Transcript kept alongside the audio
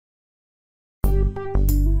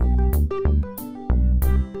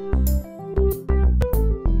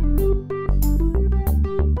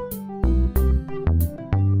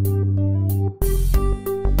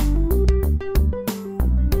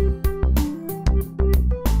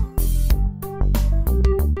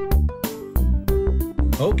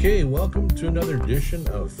Okay, welcome to another edition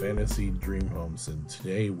of Fantasy Dream Homes, and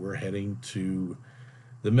today we're heading to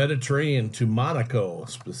the Mediterranean, to Monaco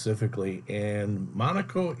specifically, and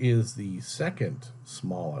Monaco is the second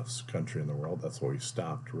smallest country in the world. That's why we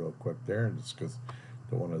stopped real quick there, just because I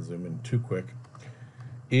don't want to zoom in too quick.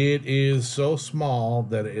 It is so small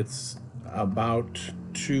that it's about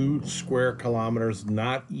 2 square kilometers,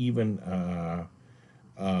 not even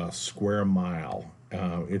a square mile.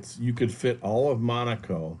 You could fit all of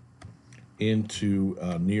Monaco into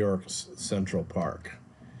New York's Central Park,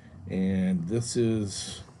 and this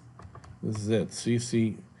is it.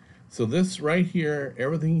 See, so this right here,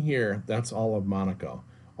 everything here, that's all of Monaco.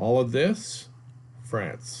 All of this,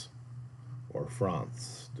 France, or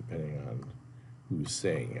France, depending on who's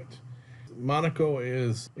saying it. Monaco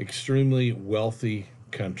is extremely wealthy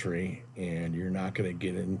country, and you're not going to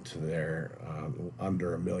get into there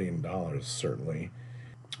under $1 million, certainly.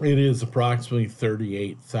 It is approximately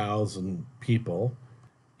 38,000 people,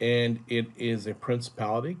 and it is a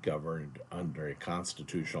principality governed under a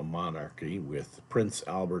constitutional monarchy with Prince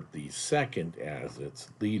Albert II as its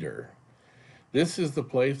leader. This is the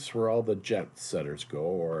place where all the jet setters go,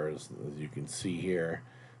 or as you can see here,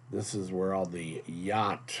 this is where all the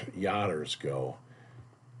yachters go.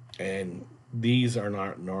 And these are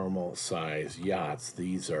not normal size yachts.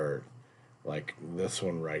 These are, like this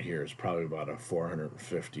one right here is probably about a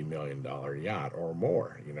 $450 million yacht or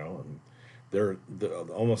more, and they're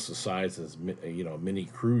almost the size as, mini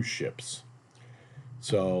cruise ships.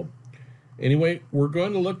 So anyway, we're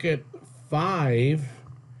going to look at 5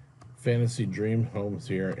 fantasy dream homes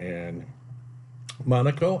here in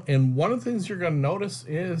Monaco. And one of the things you're going to notice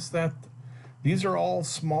is that these are all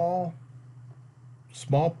small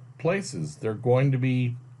places. They're going to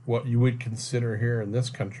be what you would consider here in this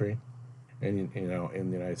country, and in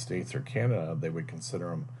the United States or Canada, they would consider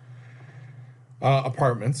them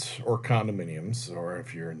apartments or condominiums, or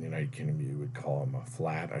if you're in the United Kingdom, you would call them a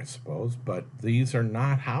flat, I suppose. But these are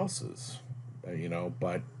not houses,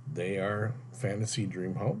 but they are fantasy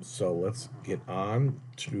dream homes. So let's get on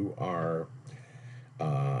to our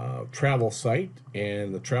travel site.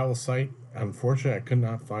 And the travel site, unfortunately, I could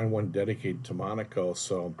not find one dedicated to Monaco,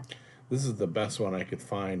 so this is the best one I could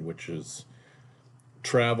find, which is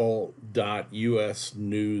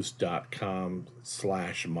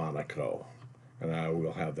travel.usnews.com/Monaco, and I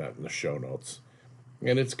will have that in the show notes.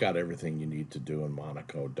 And it's got everything you need to do in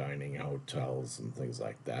Monaco, dining, hotels, and things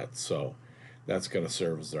like that. So that's going to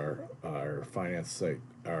serve as our finance site,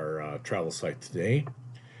 our travel site today.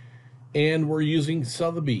 And we're using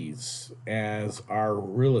Sotheby's as our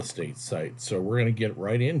real estate site. So we're going to get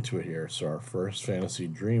right into it here. So our first fantasy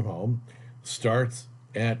dream home starts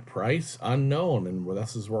at price unknown. And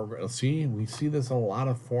this is where we're going to see. We see this in a lot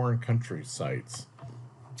of foreign country sites.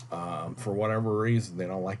 For whatever reason, they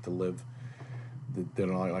don't like to list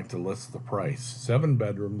the price. 7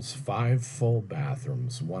 bedrooms, 5 full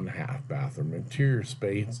bathrooms, 1 half bathroom. Interior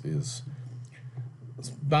space is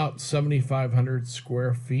about 7,500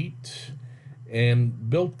 square feet, and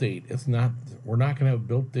built date is not. We're not going to have a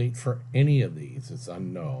built date for any of these. It's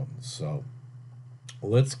unknown. So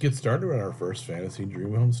let's get started on our first fantasy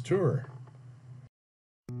dream homes tour.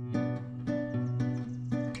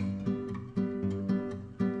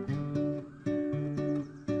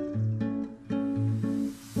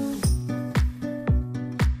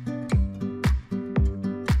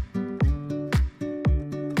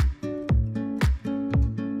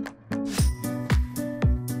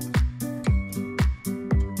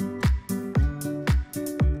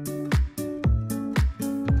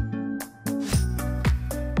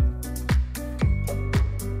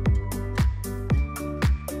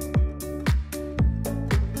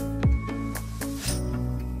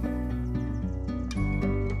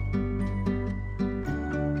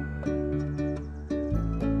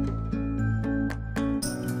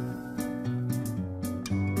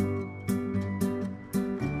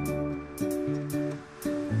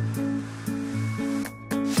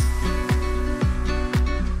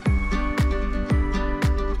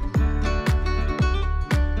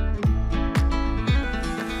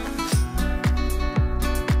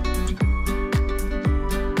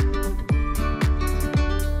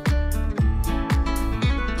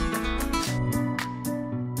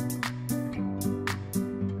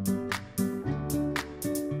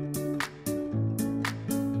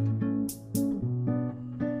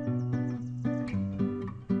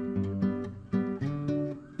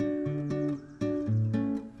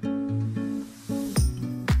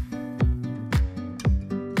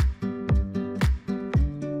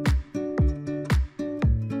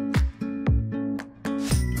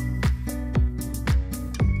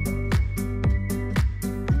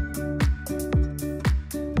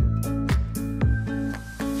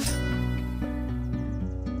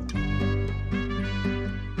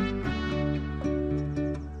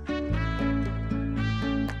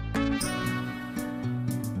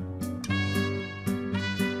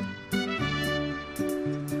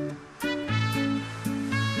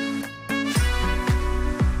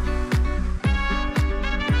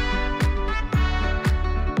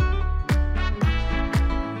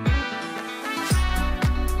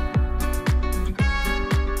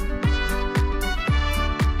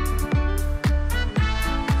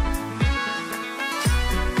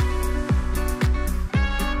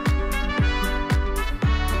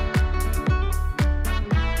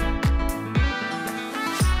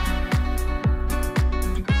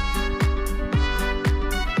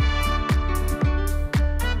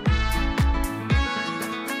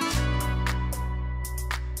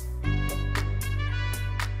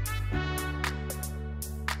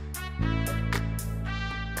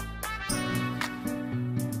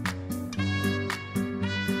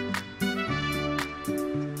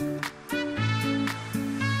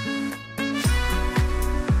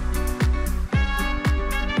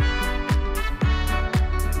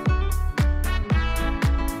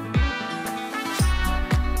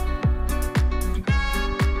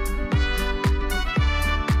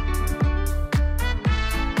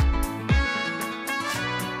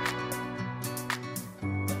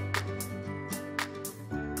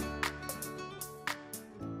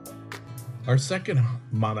 Our second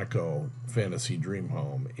Monaco fantasy dream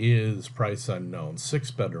home is price unknown.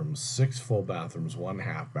 6 bedrooms, 6 full bathrooms, 1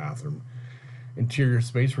 half bathroom. Interior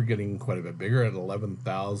space, we're getting quite a bit bigger at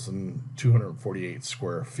 11,248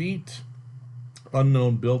 square feet.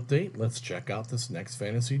 Unknown built date. Let's check out this next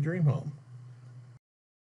fantasy dream home.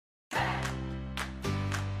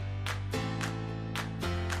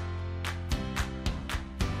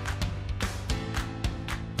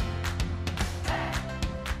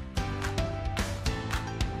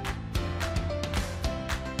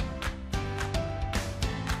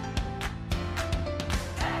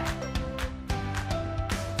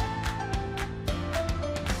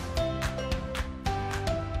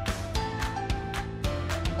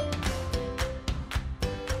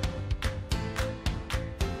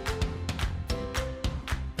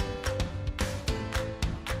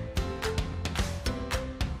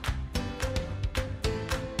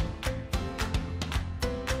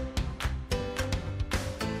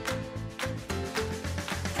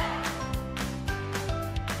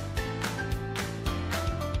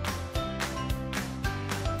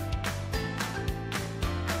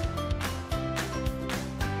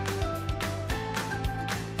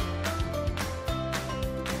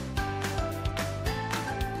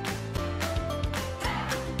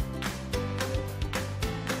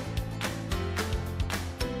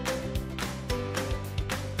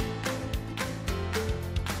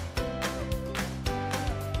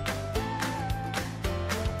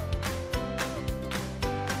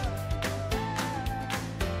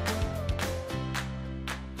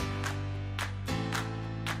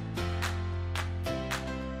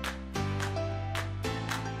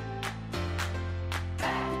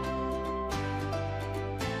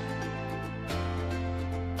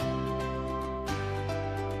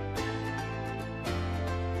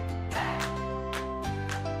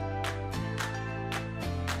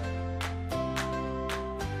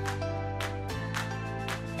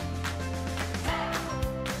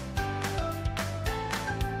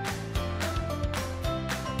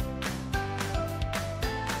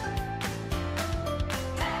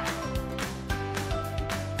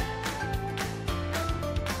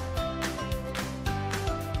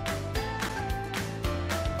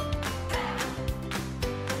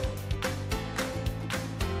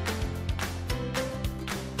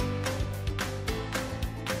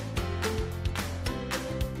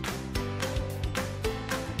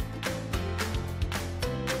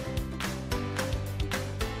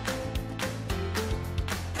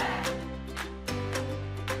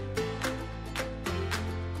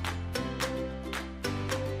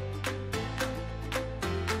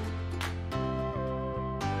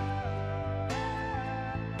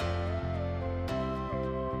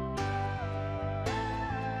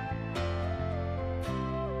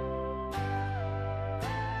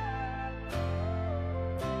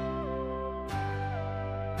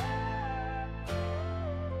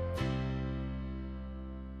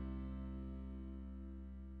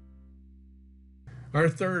 Our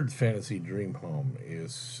third fantasy dream home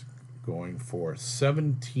is going for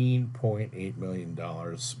 $17.8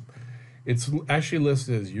 million. It's actually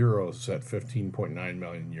listed as euros at 15.9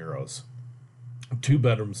 million euros. 2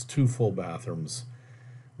 bedrooms, 2 full bathrooms,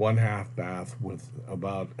 1 half bath with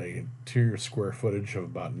about an interior square footage of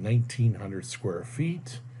about 1,900 square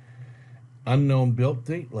feet. Unknown built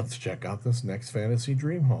date. Let's check out this next fantasy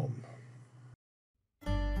dream home.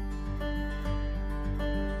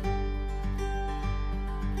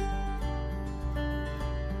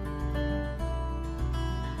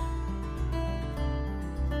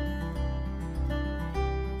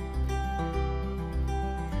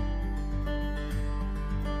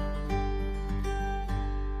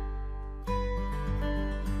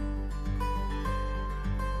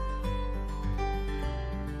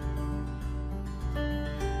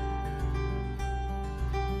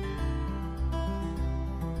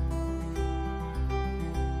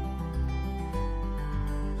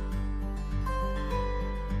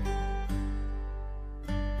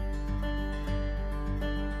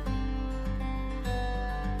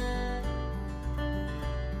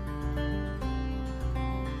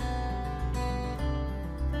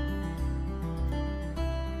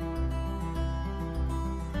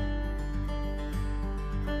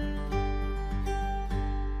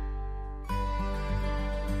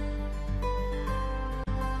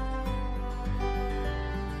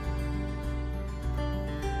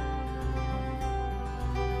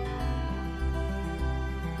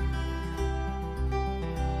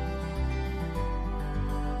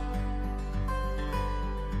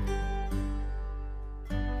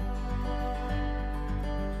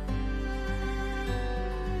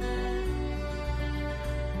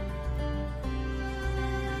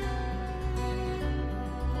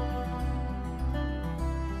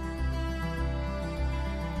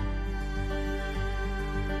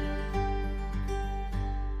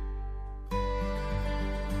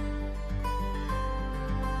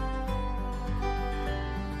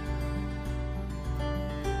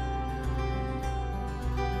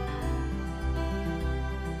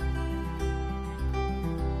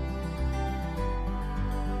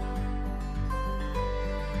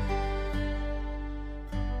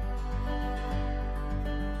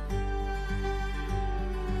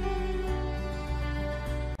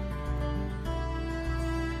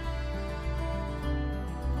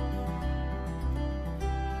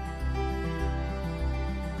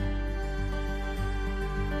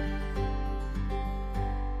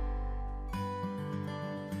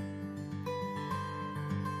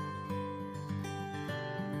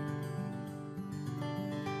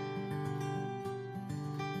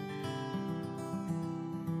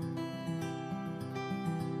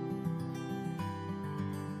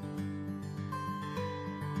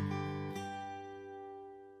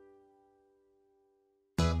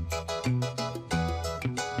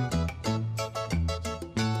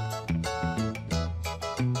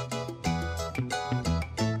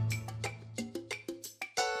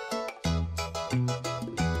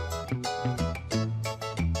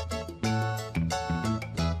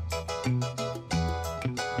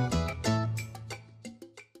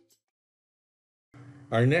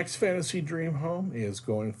 Our next fantasy dream home is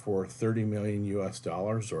going for 30 million US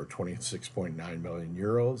dollars or 26.9 million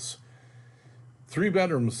euros. 3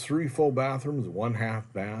 bedrooms, 3 full bathrooms, 1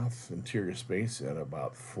 half bath, interior space at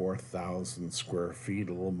about 4,000 square feet,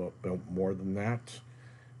 a little bit more than that.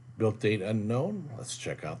 Built date unknown. Let's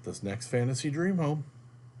check out this next fantasy dream home.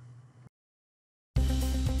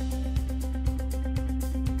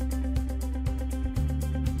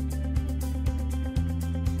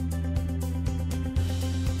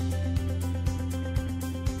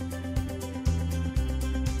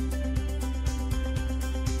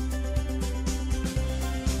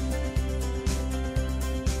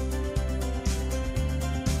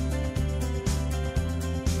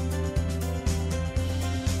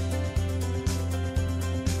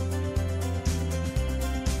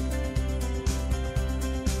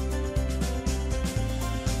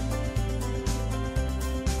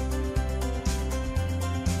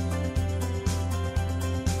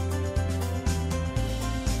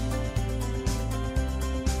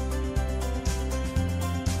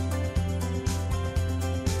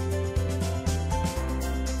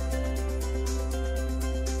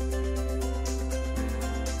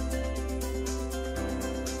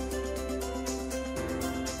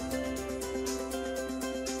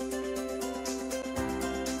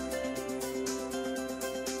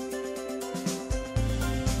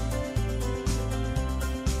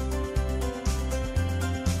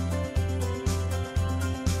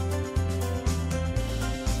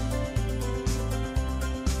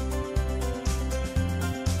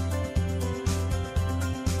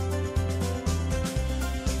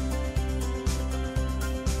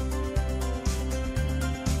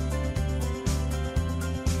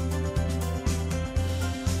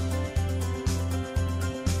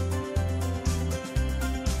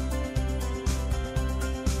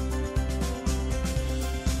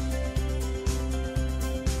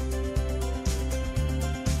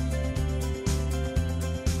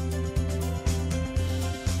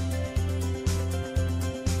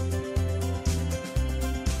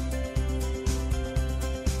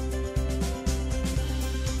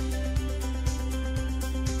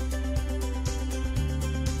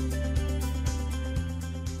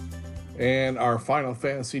 And our final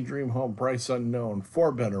fantasy dream home, price unknown.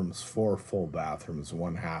 4 bedrooms, 4 full bathrooms,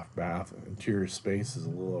 1 half bath. Interior space is a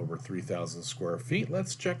little over 3,000 square feet.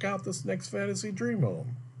 Let's check out this next fantasy dream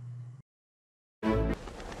home.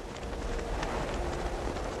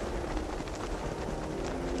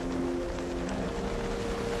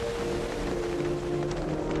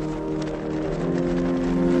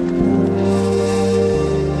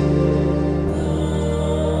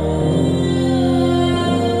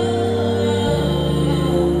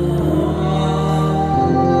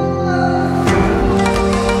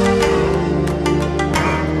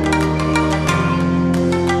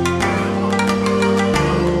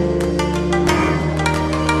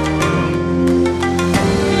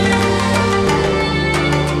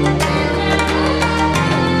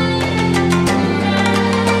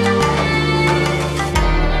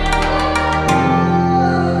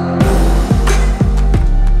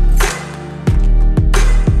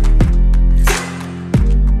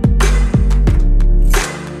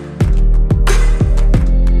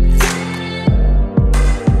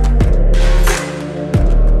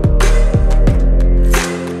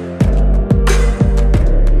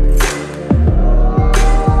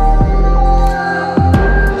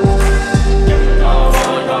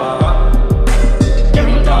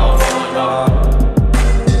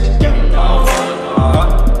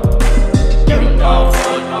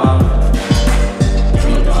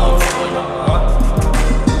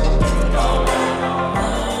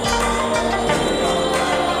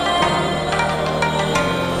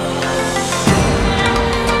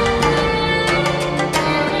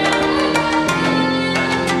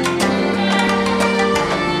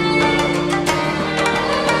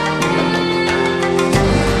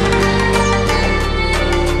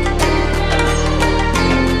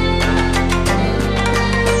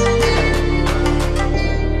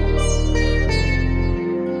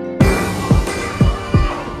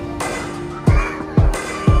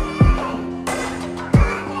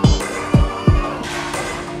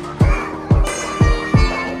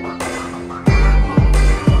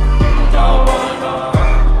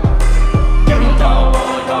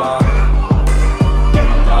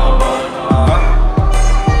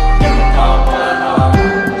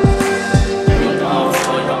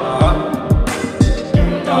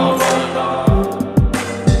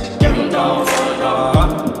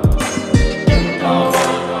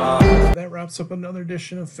 wraps up another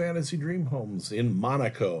edition of Fantasy Dream Homes in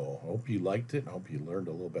Monaco. Hope you liked it. Hope you learned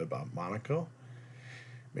a little bit about Monaco.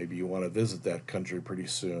 Maybe you want to visit that country pretty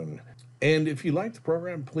soon. And if you like the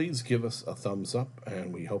program, please give us a thumbs up,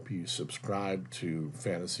 and we hope you subscribe to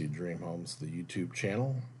Fantasy Dream Homes, the YouTube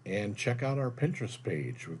channel, and check out our Pinterest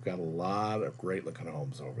page. We've got a lot of great looking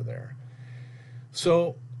homes over there.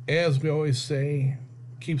 So, as we always say,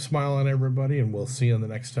 keep smiling, everybody, and we'll see you the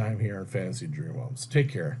next time here on Fantasy Dream Homes.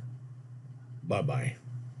 Take care. Bye-bye.